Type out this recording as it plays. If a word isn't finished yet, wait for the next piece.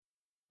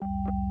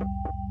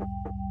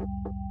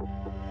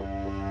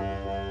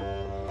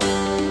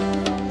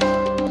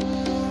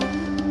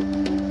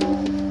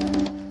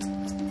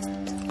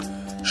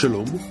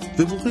שלום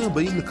וברוכים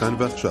הבאים לכאן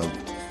ועכשיו,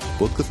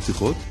 פודקאסט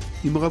שיחות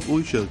עם הרב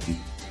אורי שרקי.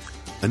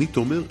 אני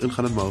תומר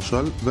אלחנן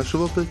מרשל,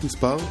 והשבוע פרק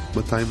מספר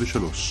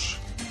 203.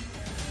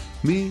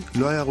 מי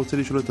לא היה רוצה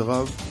לשאול את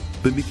הרב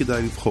במי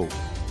כדאי לבחור?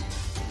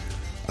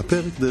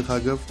 הפרק, דרך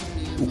אגב,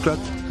 הוקלט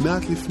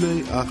מעט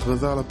לפני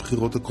ההכרזה על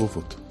הבחירות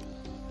הקרובות.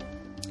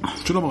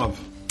 שלום הרב.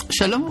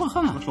 שלום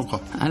וברכה. מה שלומך?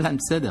 אהלן,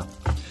 בסדר.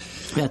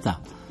 ואתה?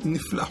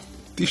 נפלא.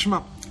 תשמע,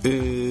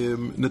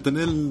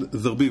 נתנאל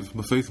זרביב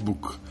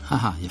בפייסבוק.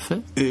 יפה.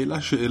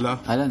 העלה שאלה.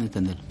 אהלן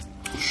נתנאל.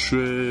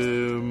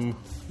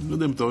 לא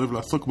יודע אם אתה אוהב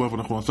לעסוק בה, אבל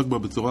אנחנו נעסוק בה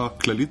בצורה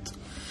כללית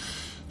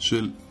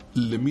של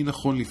למי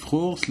נכון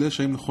לבחור,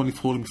 האם נכון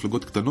לבחור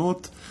למפלגות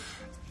קטנות,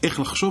 איך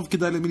לחשוב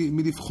כדאי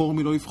למי לבחור,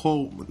 מי לא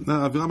לבחור.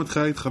 האווירה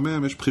מתחילה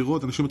להתחמם, יש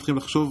בחירות, אנשים מתחילים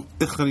לחשוב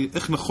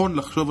איך נכון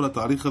לחשוב על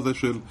התהליך הזה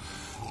של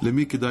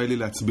למי כדאי לי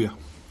להצביע.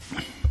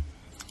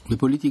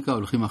 בפוליטיקה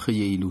הולכים אחרי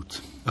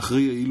יעילות.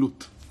 אחרי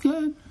יעילות?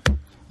 כן.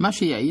 מה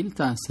שיעיל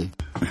תעשה.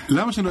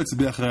 למה שאני לא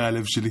אצביע אחרי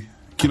הלב שלי?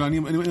 כאילו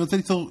אני רוצה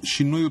ליצור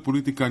שינוי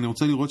בפוליטיקה, אני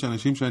רוצה לראות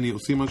שאנשים שאני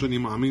עושים מה שאני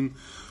מאמין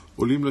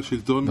עולים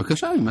לשלטון.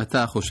 בבקשה, אם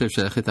אתה חושב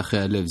שללכת אחרי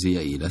הלב זה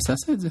יעיל, אז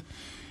תעשה את זה.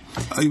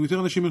 אם יותר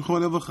אנשים ילכו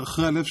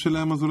אחרי הלב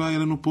שלהם, אז אולי יהיה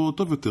לנו פה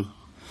טוב יותר.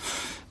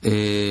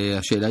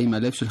 השאלה אם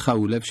הלב שלך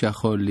הוא לב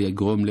שיכול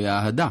לגרום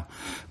לאהדה.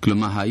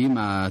 כלומר, האם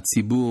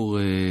הציבור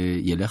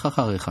ילך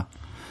אחריך?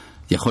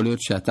 יכול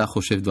להיות שאתה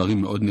חושב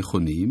דברים מאוד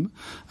נכונים,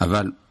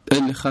 אבל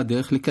אין לך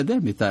דרך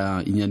לקדם את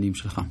העניינים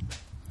שלך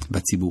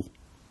בציבור.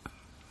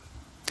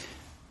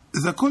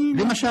 זה הכל...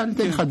 למשל,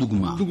 תן לך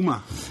דוגמה.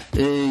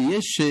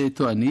 יש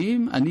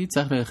טוענים, אני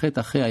צריך ללכת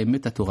אחרי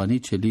האמת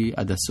התורנית שלי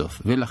עד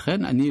הסוף.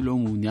 ולכן אני לא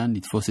מעוניין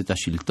לתפוס את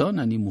השלטון,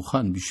 אני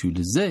מוכן בשביל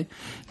זה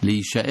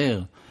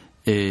להישאר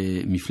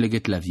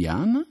מפלגת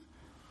לוויין,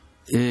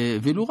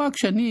 ולא רק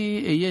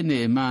שאני אהיה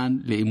נאמן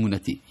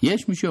לאמונתי.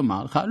 יש מי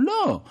שאומר לך,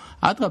 לא,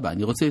 אדרבה,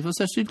 אני רוצה לתפוס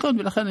את השלטון,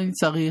 ולכן אני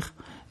צריך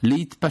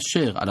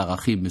להתפשר על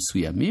ערכים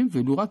מסוימים,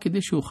 ולא רק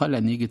כדי שאוכל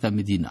להנהיג את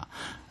המדינה.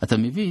 אתה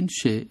מבין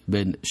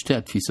שבין שתי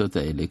התפיסות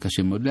האלה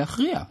קשה מאוד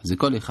להכריע. זה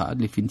כל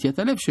אחד לפי נטיית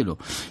הלב שלו.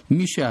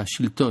 מי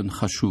שהשלטון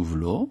חשוב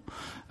לו,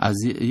 אז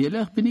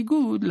ילך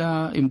בניגוד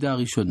לעמדה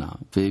הראשונה,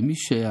 ומי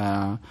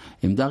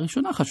שהעמדה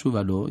הראשונה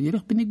חשובה לו,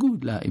 ילך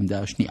בניגוד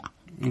לעמדה השנייה.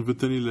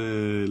 ותן לי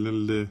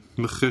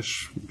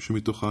לנחש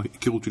שמתוך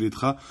ההיכרות שלי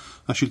איתך,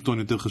 השלטון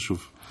יותר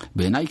חשוב.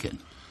 בעיניי כן.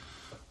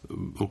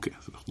 אוקיי,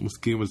 אז אנחנו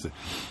מסכימים על זה.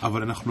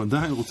 אבל אנחנו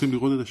עדיין רוצים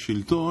לראות את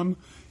השלטון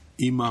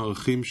עם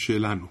הערכים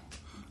שלנו.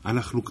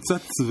 אנחנו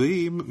קצת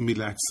צבעים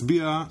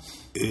מלהצביע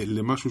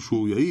למשהו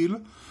שהוא יעיל,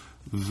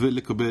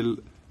 ולקבל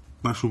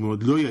משהו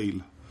מאוד לא יעיל.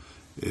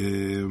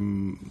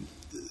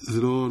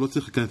 זה לא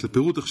צריך להיכנס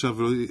לפירוט עכשיו,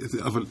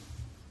 אבל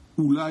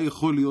אולי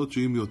יכול להיות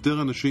שאם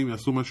יותר אנשים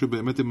יעשו מה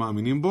שבאמת הם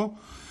מאמינים בו,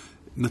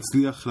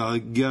 נצליח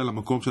להגיע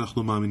למקום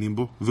שאנחנו מאמינים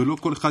בו, ולא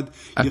כל אחד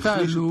יחליש... אתה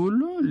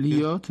עלול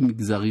להיות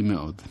מגזרי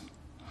מאוד.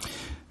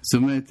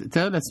 זאת אומרת,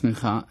 תאר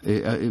לעצמך,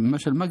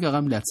 למשל, מה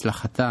גרם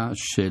להצלחתה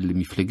של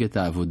מפלגת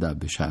העבודה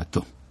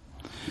בשעתו?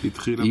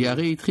 היא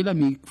הרי התחילה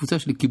מקבוצה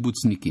של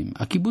קיבוצניקים.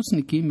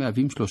 הקיבוצניקים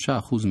מהווים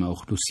 3%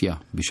 מהאוכלוסייה,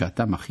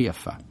 בשעתם הכי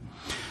יפה.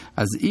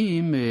 אז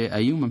אם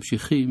היו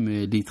ממשיכים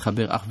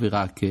להתחבר אך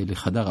ורק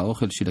לחדר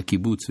האוכל של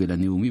הקיבוץ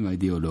ולנאומים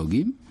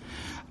האידיאולוגיים,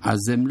 אז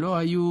הם לא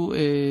היו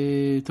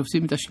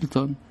תופסים את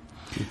השלטון.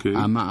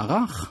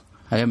 המערך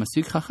היה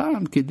מספיק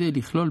חכם כדי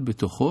לכלול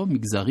בתוכו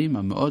מגזרים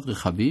המאוד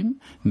רחבים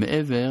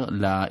מעבר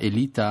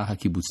לאליטה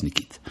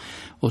הקיבוצניקית.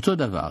 אותו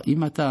דבר,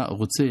 אם אתה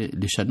רוצה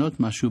לשנות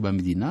משהו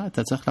במדינה,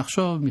 אתה צריך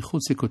לחשוב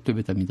מחוץ לכותלי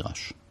בית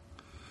המדרש.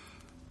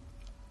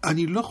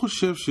 אני לא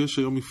חושב שיש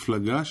היום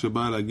מפלגה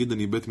שבאה להגיד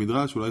אני בית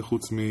מדרש, אולי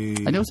חוץ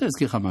אני רוצה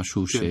להזכיר לך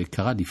משהו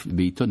שקרה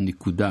בעיתון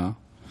נקודה,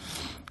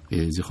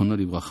 זיכרונו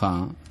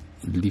לברכה,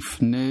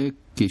 לפני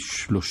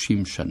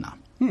כ-30 שנה.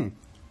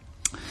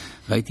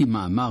 ראיתי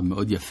מאמר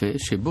מאוד יפה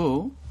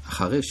שבו,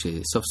 אחרי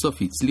שסוף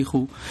סוף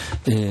הצליחו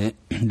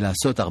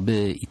לעשות הרבה,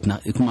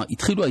 כלומר,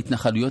 התחילו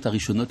ההתנחלויות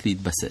הראשונות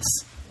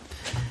להתבסס.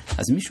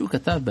 אז מישהו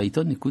כתב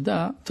בעיתון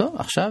נקודה, טוב,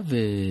 עכשיו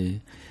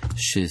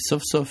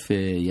שסוף סוף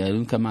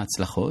יעלו כמה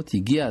הצלחות,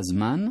 הגיע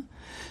הזמן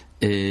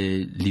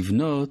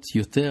לבנות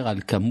יותר על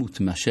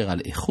כמות מאשר על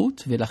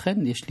איכות, ולכן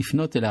יש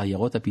לפנות אל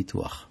עיירות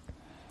הפיתוח.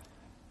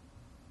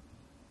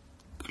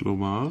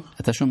 כלומר?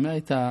 אתה שומע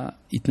את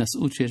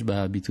ההתנסות שיש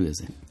בביטוי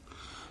הזה.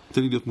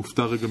 תן לי להיות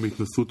מופתע רגע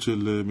מהתנסות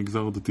של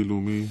מגזר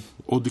דתי-לאומי,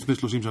 עוד לפני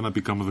 30 שנה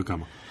פי כמה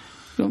וכמה.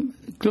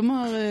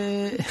 כלומר,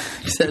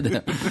 בסדר.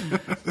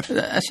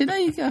 השאלה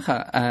היא ככה,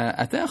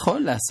 אתה יכול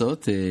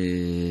לעשות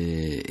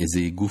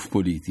איזה גוף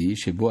פוליטי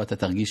שבו אתה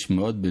תרגיש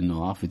מאוד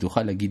בנוח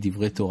ותוכל להגיד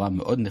דברי תורה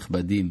מאוד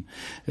נכבדים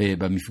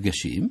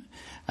במפגשים.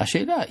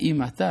 השאלה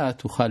אם אתה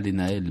תוכל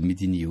לנהל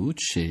מדיניות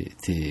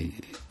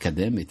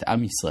שתקדם את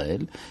עם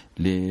ישראל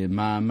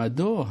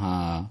למעמדו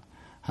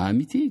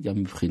האמיתי, גם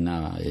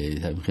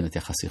מבחינת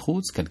יחסי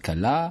חוץ,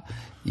 כלכלה,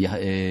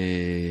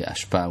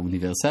 השפעה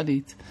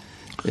אוניברסלית.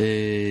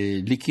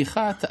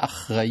 לקיחת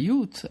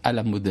אחריות על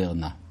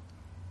המודרנה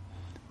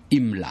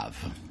עם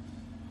לב.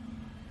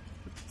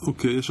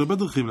 אוקיי, יש הרבה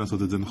דרכים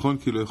לעשות את זה, נכון?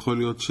 כאילו יכול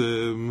להיות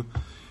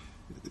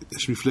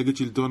יש מפלגת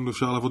שלטון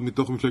ואפשר לעבוד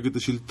מתוך מפלגת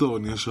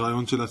השלטון. יש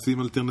רעיון של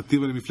לשים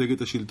אלטרנטיבה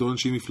למפלגת השלטון,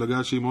 שהיא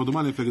מפלגה שהיא מאוד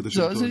דומה למפלגת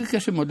השלטון. זה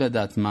קשה מאוד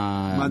לדעת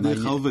מה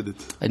הדרך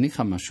העובדת. אני אגיד לך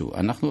משהו.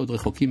 אנחנו עוד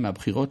רחוקים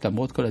מהבחירות,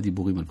 למרות כל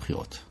הדיבורים על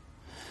בחירות.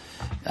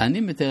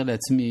 אני מתאר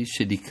לעצמי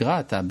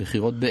שלקראת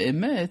הבחירות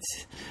באמת,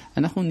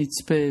 אנחנו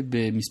נצפה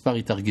במספר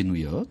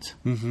התארגנויות,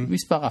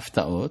 מספר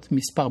הפתעות,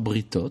 מספר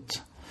בריתות,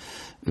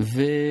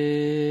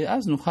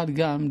 ואז נוכל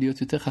גם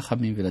להיות יותר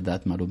חכמים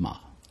ולדעת מה לומר.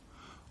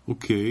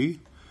 אוקיי.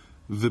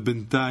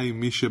 ובינתיים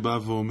מי שבא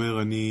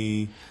ואומר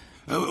אני...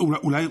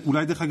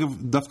 אולי דרך אגב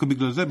דווקא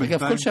בגלל זה בינתיים...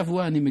 אגב, כל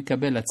שבוע אני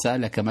מקבל הצעה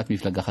להקמת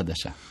מפלגה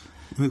חדשה.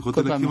 יכולת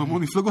להקים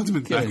המון מפלגות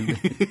בינתיים.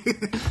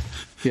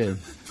 כן.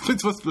 יכולים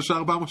לתפוס 3-4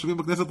 מושבים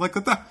בכנסת רק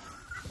אתה.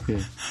 כן.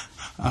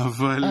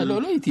 אבל...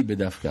 לא הייתי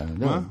בדווקא.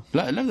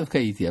 לא דווקא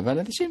הייתי, אבל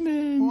אנשים...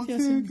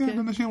 כן,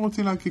 אנשים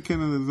רוצים להקים, כן,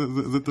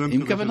 זה טרנד.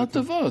 עם כוונות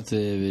טובות,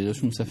 לא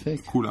שום ספק.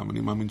 כולם,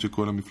 אני מאמין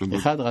שכל המפלגות.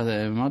 אחד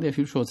אמר לי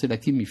אפילו שהוא רוצה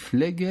להקים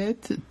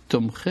מפלגת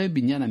תומכי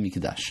בניין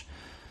המקדש.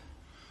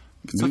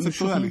 קצת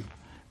סקטוריאלי.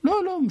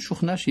 לא,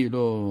 משוכנע שיהיה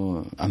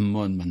לו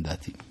המון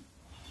מנדטים.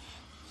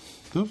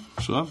 טוב,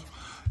 שרב.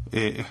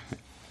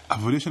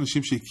 אבל יש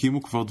אנשים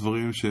שהקימו כבר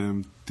דברים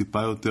שהם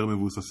טיפה יותר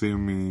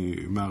מבוססים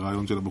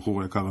מהרעיון של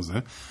הבחור היקר הזה.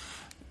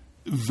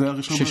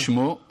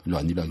 ששמו, לא,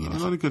 אני לא אגיד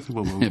לך. לא ניכנס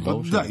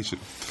ברור, די ש...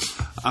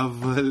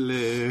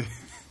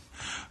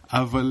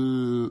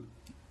 אבל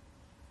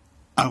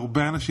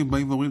הרבה אנשים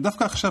באים ואומרים,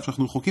 דווקא עכשיו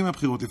שאנחנו רחוקים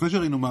מהבחירות, לפני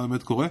שראינו מה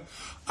באמת קורה,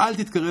 אל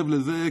תתקרב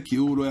לזה כי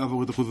הוא לא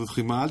יעבור את אחוז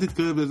הסכימה, אל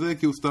תתקרב לזה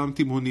כי הוא סתם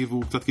תימהוני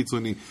והוא קצת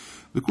קיצוני.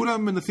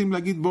 וכולם מנסים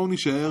להגיד בואו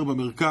נשאר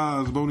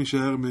במרכז, בואו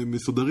נשאר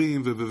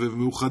מסודרים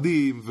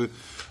ומאוחדים,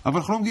 אבל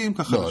אנחנו לא מגיעים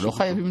ככה. לא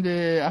חייבים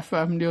אף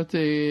פעם להיות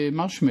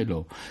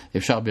מרשמלו.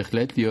 אפשר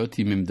בהחלט להיות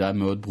עם עמדה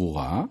מאוד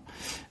ברורה,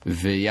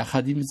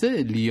 ויחד עם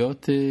זה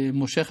להיות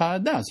מושך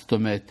העדה. זאת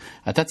אומרת,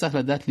 אתה צריך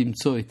לדעת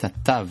למצוא את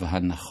התו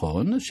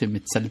הנכון,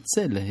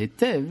 שמצלצל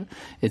היטב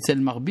אצל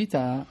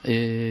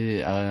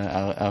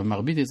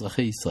מרבית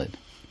אזרחי ישראל.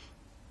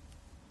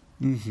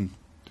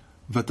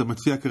 ואתה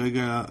מציע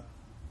כרגע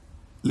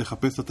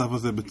לחפש את התו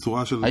הזה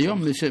בצורה של...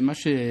 היום,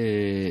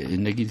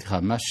 נגיד לך,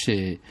 מה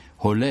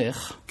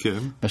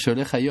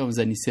שהולך היום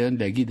זה הניסיון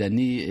להגיד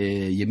אני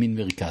ימין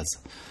מרכז.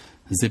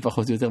 זה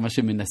פחות או יותר מה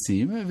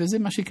שמנסים, וזה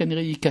מה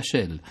שכנראה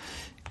ייכשל.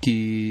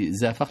 כי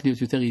זה הפך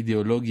להיות יותר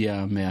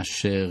אידיאולוגיה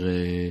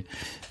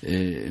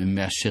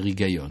מאשר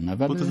היגיון.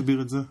 בוא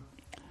תסביר את זה.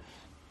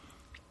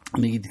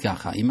 נגיד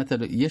ככה,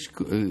 יש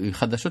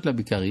חדשות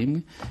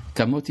לבקרים,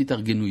 כמות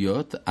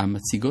התארגנויות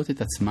המציגות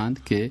את עצמן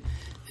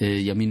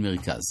כימין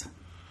מרכז.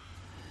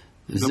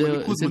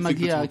 זה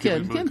מגיע,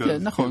 כן,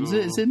 נכון,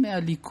 זה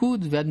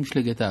מהליכוד ועד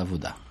מפלגת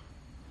העבודה.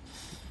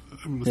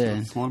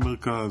 שמאל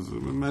מרכז,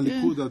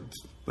 מהליכוד עד...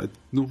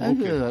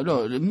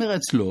 לא,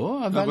 מרץ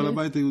לא, אבל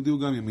הבית היהודי הוא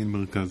גם ימין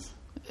מרכז.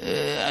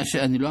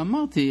 אני לא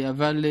אמרתי,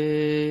 אבל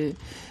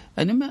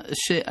אני אומר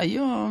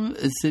שהיום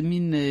זה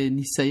מין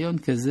ניסיון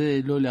כזה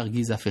לא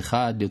להרגיז אף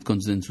אחד, להיות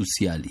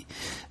קונצנזוסיאלי.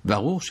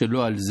 ברור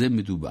שלא על זה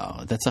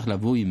מדובר. אתה צריך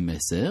לבוא עם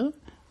מסר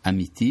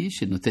אמיתי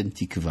שנותן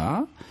תקווה,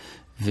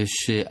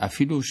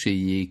 ושאפילו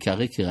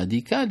שיקרא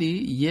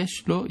כרדיקלי,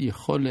 יש לו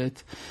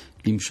יכולת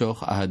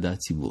למשוך אהדה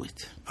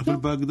ציבורית. אבל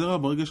בהגדרה,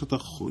 ברגע שאתה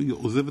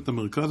עוזב את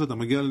המרכז, אתה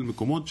מגיע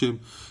למקומות שהם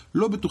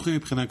לא בטוחים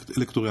מבחינה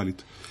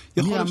אלקטוריאלית.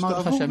 יכול להיות שתעבור,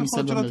 יכול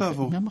להיות שלא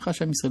תעבור. מי אמר לך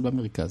שהמשרד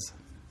במרכז?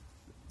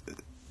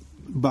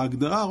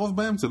 בהגדרה הרוב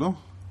באמצע, לא?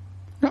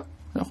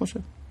 לא חושב.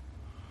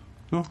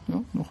 לא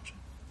חושב.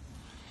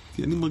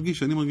 כי אני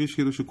מרגיש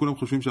כאילו שכולם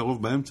חושבים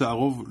שהרוב באמצע,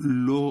 הרוב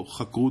לא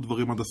חקרו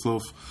דברים עד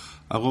הסוף,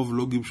 הרוב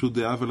לא גיבשו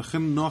דעה,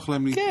 ולכן נוח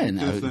להם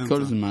להתייחס לאמצע.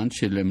 כל זמן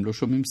שהם לא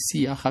שומעים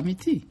שיח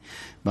אמיתי.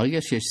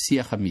 ברגע שיש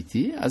שיח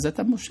אמיתי, אז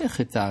אתה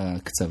מושך את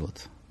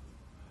הקצוות.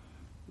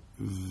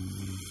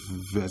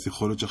 ואז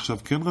יכול להיות שעכשיו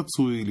כן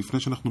רצוי, לפני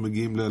שאנחנו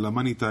מגיעים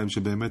למאני טיים,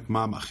 שבאמת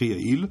מה הכי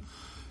יעיל,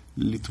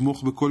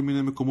 לתמוך בכל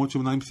מיני מקומות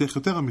שמנהלים שיח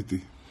יותר אמיתי.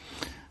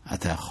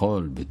 אתה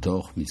יכול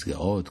בתוך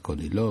מסגרות,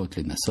 כוללות,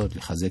 לנסות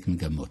לחזק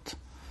מגמות.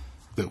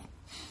 זהו.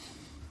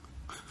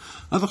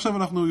 אז עכשיו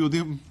אנחנו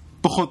יודעים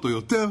פחות או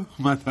יותר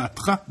מה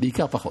דעתך.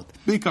 בעיקר פחות.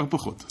 בעיקר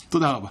פחות.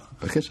 תודה רבה.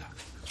 בבקשה.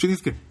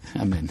 שנזכה.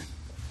 אמן.